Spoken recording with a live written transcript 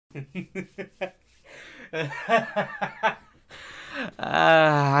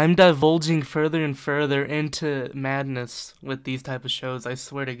I'm divulging further and further into madness with these type of shows, I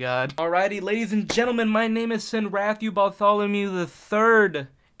swear to God. Alrighty, ladies and gentlemen, my name is Senrab Bartholomew the Third,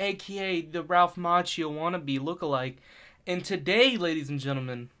 aka the Ralph Macchio wannabe lookalike. And today, ladies and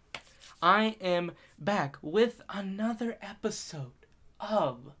gentlemen, I am back with another episode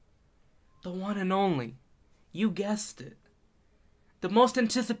of the one and only, you guessed it, the most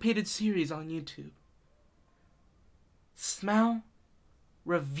anticipated series on YouTube, SMAL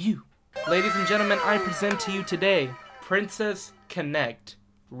Review. Ladies and gentlemen, I present to you today Princess Connect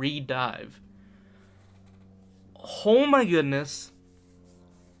Redive. Oh my goodness.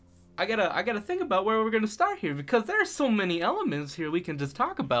 I gotta think about where we're gonna start here, because there's so many elements here we can just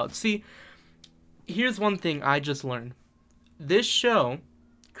talk about. See, here's one thing I just learned. This show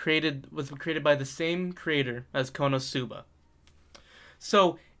was created by the same creator as Konosuba.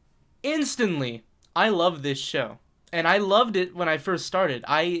 So instantly, I love this show. And I loved it when I first started.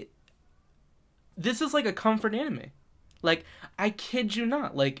 This is like a comfort anime. Like, I kid you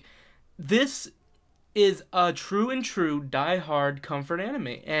not. Like, this is a true and true die-hard comfort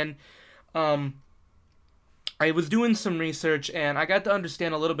anime. And I was doing some research and I got to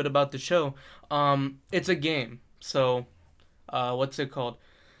understand a little bit about the show. It's a game. So, what's it called?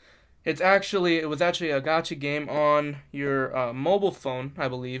 It was actually a gacha game on your mobile phone, I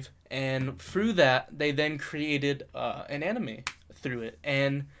believe. And through that, they then created an anime through it.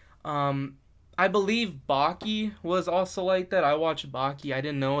 And I believe Baki was also like that. I watched Baki. I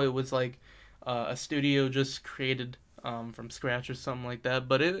didn't know it was like a studio just created from scratch or something like that.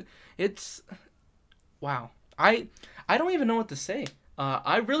 But it's wow. I don't even know what to say.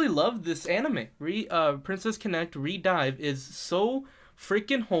 I really love this anime. Princess Connect Redive is so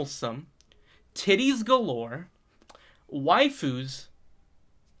freaking wholesome. Titties galore. Waifus.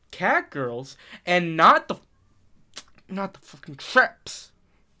 Cat girls, and not the fucking traps.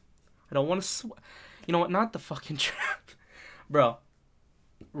 I don't want to you know what? Not the fucking trap, bro.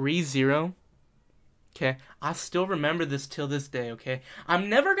 ReZero. Okay, I still remember this till this day. Okay, I'm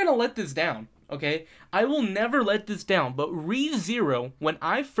never gonna let this down. Okay, I will never let this down. But ReZero, when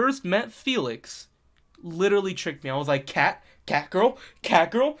I first met Felix, literally tricked me. I was like, cat girl,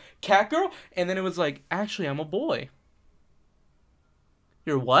 and then it was like, actually, I'm a boy.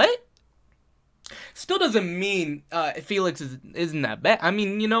 You're what? Still doesn't mean Felix isn't that bad. I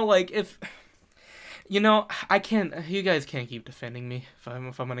mean, you know, like, if I can't. You guys can't keep defending me if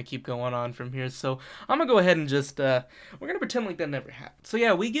I'm gonna keep going on from here. So I'm gonna go ahead and just we're gonna pretend like that never happened. So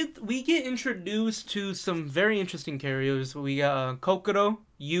yeah, we get introduced to some very interesting characters. We got Kokoro,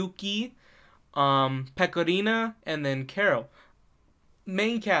 Yuki, Pecorina, and then Carol.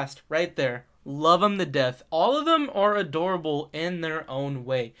 Main cast right there. Love them to death. All of them are adorable in their own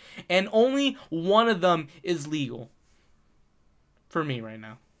way. And only one of them is legal. For me right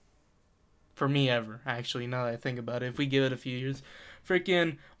now. For me ever, actually, now that I think about it. If we give it a few years.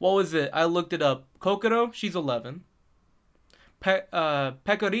 Freaking, what was it? I looked it up. Kokoro, she's 11.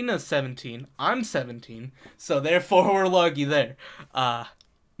 Pecorina's 17. I'm 17. So therefore, we're lucky there. But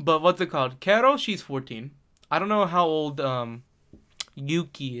what's it called? Carol, she's 14. I don't know how old,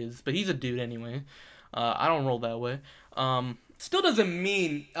 Yuki is, but he's a dude anyway. I don't roll that way. Still doesn't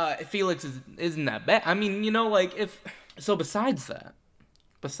mean Felix isn't that bad. I mean, you know, like, if so. Besides that,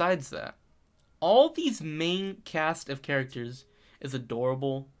 all these main cast of characters is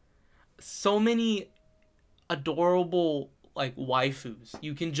adorable. So many adorable like waifus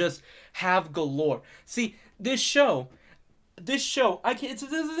you can just have galore. See, this show, this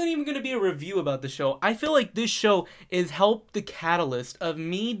isn't even going to be a review about the show. I feel like this show is helped the catalyst of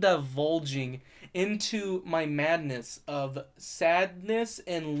me divulging into my madness of sadness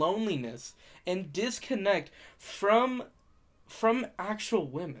and loneliness and disconnect from actual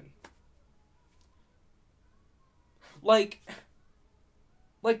women. Like,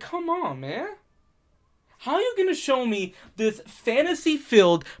 come on, man. How are you going to show me this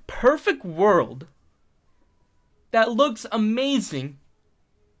fantasy-filled, perfect world that looks amazing,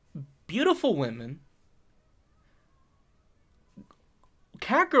 beautiful women,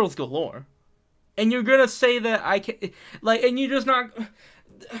 cat girls galore, and you're gonna say that I can, like, and you're just not.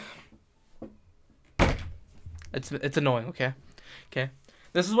 It's annoying. Okay.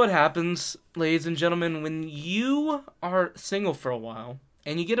 This is what happens, ladies and gentlemen, when you are single for a while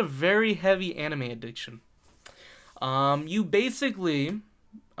and you get a very heavy anime addiction. You basically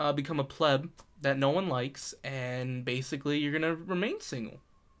become a pleb that no one likes, and basically you're gonna remain single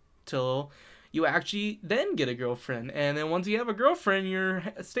till you actually then get a girlfriend. And then once you have a girlfriend, your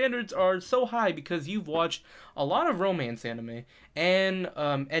standards are so high because you've watched a lot of romance anime and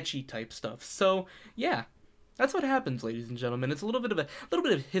ecchi type stuff. So yeah, that's what happens, ladies and gentlemen. It's a little bit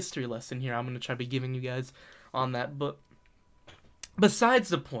of history lesson here. I'm gonna try to be giving you guys on that, but besides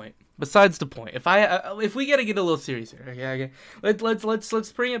the point. Besides the point. If we gotta get a little serious here, okay.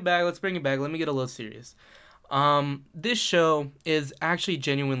 Let's bring it back. Let's bring it back. Let me get a little serious. This show is actually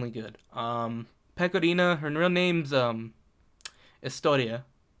genuinely good. Pecorina, her real name's Historia.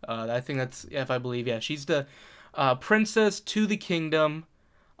 I think that's, if I believe, yeah, she's the princess to the kingdom.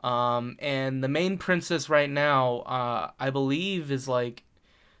 And the main princess right now, I believe, is like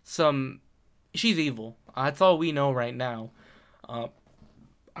she's evil. That's all we know right now.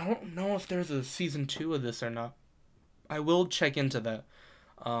 I don't know if there's a season 2 of this or not. I will check into that.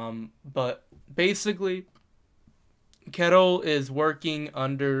 But basically, Carol is working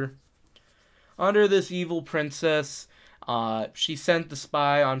under this evil princess. She sent the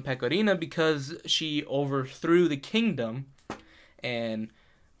spy on Pecorina because she overthrew the kingdom, and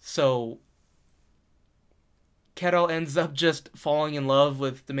so Carol ends up just falling in love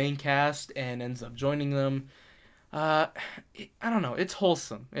with the main cast and ends up joining them. I don't know. It's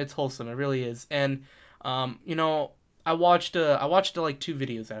wholesome. It's wholesome. It really is. And you know, I watched like 2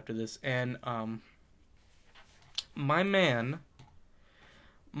 videos after this, and my man's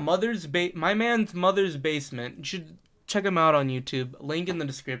mother's basement. You should check him out on YouTube. Link in the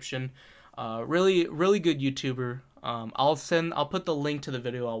description. Really good YouTuber. I'll put the link to the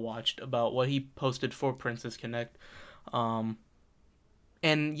video I watched about what he posted for Princess Connect.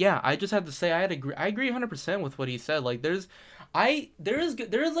 And yeah, I just have to say I agree 100% with what he said. Like there is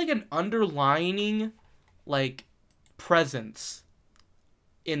like an underlining like presence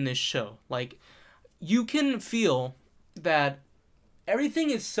in this show. Like you can feel that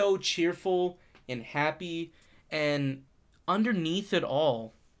everything is so cheerful and happy, and underneath it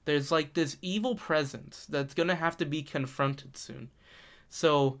all there's like this evil presence that's gonna have to be confronted soon.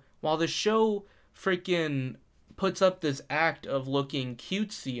 So while the show freaking puts up this act of looking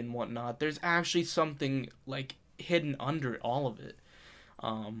cutesy and whatnot, there's actually something like hidden under all of it.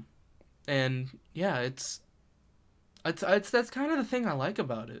 And yeah, it's that's kind of the thing I like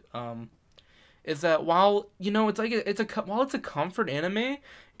about it. Is that while, you know, while it's a comfort anime,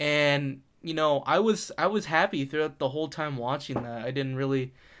 and you know, I was happy throughout the whole time watching that. I didn't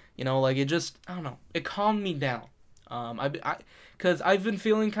really, you know, like, it just, I don't know, it calmed me down. Because I've been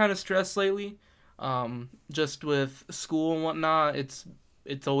feeling kind of stressed lately. Just with school and whatnot, it's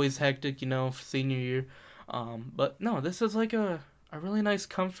always hectic, you know, senior year. But no, this is like a really nice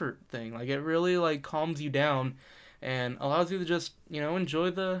comfort thing. Like, it really like calms you down and allows you to just, you know, enjoy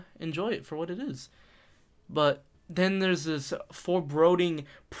it for what it is. But then there's this foreboding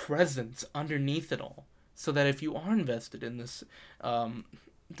presence underneath it all, so that if you are invested in this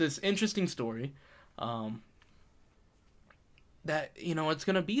this interesting story, that, you know, it's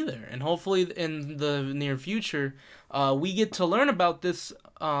gonna be there, and hopefully in the near future we get to learn about this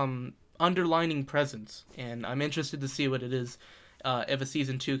underlining presence, and I'm interested to see what it is if a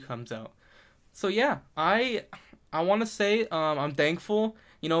season 2 comes out. So yeah, I want to say I'm thankful,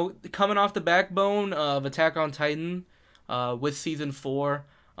 you know, coming off the backbone of Attack on Titan with season 4.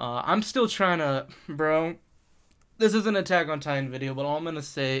 I'm still trying to, bro, this is an Attack on Titan video, but all I'm gonna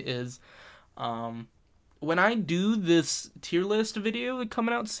say is when I do this tier list video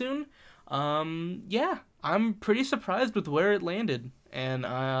coming out soon, yeah, I'm pretty surprised with where it landed, and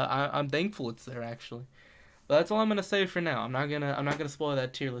I'm thankful it's there, actually. But that's all I'm gonna say for now. I'm not gonna spoil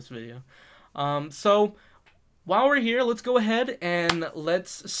that tier list video. So while we're here, let's go ahead and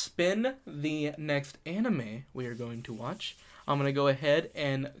let's spin the next anime we are going to watch. I'm gonna go ahead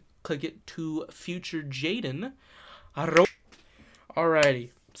and click it to Future Jaden.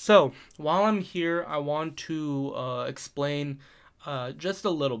 Alrighty. So, while I'm here, I want to explain just a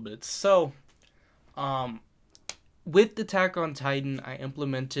little bit. So, with Attack on Titan, I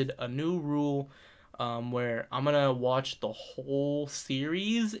implemented a new rule where I'm going to watch the whole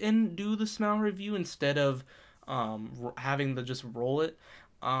series and do the SMAL review instead of having to just roll it.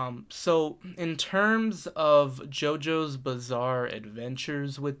 So, in terms of JoJo's Bizarre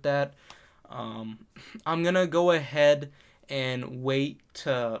Adventures with that, I'm going to go ahead and wait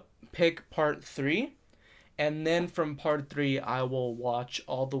to pick part 3, and then from part 3 I will watch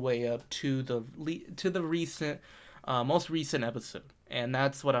all the way up to the recent most recent episode, and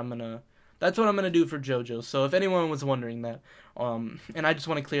that's what I'm gonna do for JoJo. So if anyone was wondering that, and I just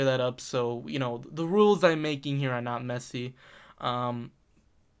want to clear that up, so you know the rules I'm making here are not messy,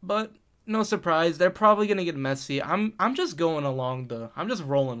 but no surprise, they're probably gonna get messy. I'm just going along I'm just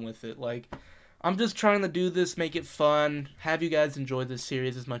rolling with it. Like, I'm just trying to do this, make it fun, have you guys enjoy this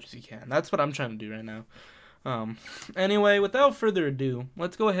series as much as you can. That's what I'm trying to do right now. Anyway, without further ado,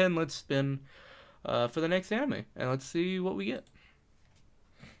 let's go ahead and let's spin for the next anime, and let's see what we get.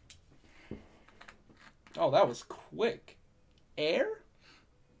 Oh, that was quick. Air?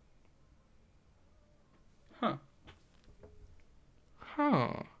 Huh.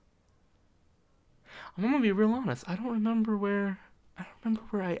 Huh. I'm gonna be real honest. I don't remember where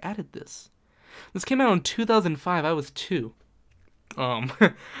I added this. This came out in 2005. I was 2.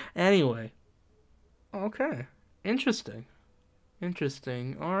 Anyway. Okay. Interesting.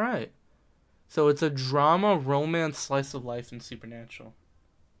 Interesting. All right. So it's a drama, romance, slice of life, and supernatural.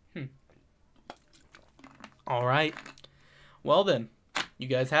 All right. Well then, you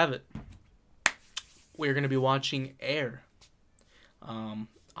guys have it. We're gonna be watching Air.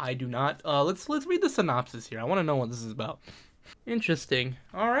 I do not. Let's read the synopsis here. I want to know what this is about. Interesting.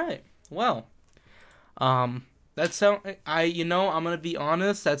 All right. Well, that sound. I'm gonna be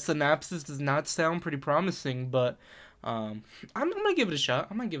honest. That synopsis does not sound pretty promising, but I'm gonna give it a shot.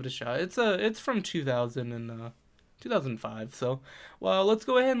 It's from 2005. So, well, let's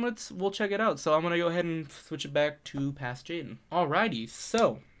go ahead and we'll check it out. So I'm gonna go ahead and switch it back to past Jaden. Alrighty.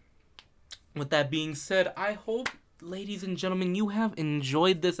 So, with that being said, I hope, ladies and gentlemen, you have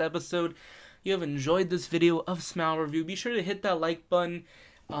enjoyed this episode. You have enjoyed this video of SMAL Review. Be sure to hit that like button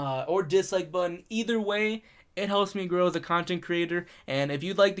or dislike button. Either way, it helps me grow as a content creator. And if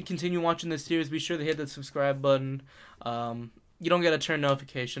you'd like to continue watching this series, be sure to hit the subscribe button. You don't got to turn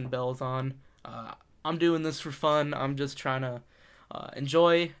notification bells on. I'm doing this for fun. I'm just trying to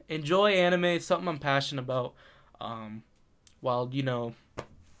enjoy anime. It's something I'm passionate about. While,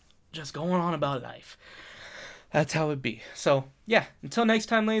 just going on about life. That's how it be. So, yeah, until next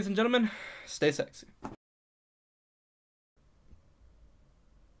time, ladies and gentlemen, stay sexy.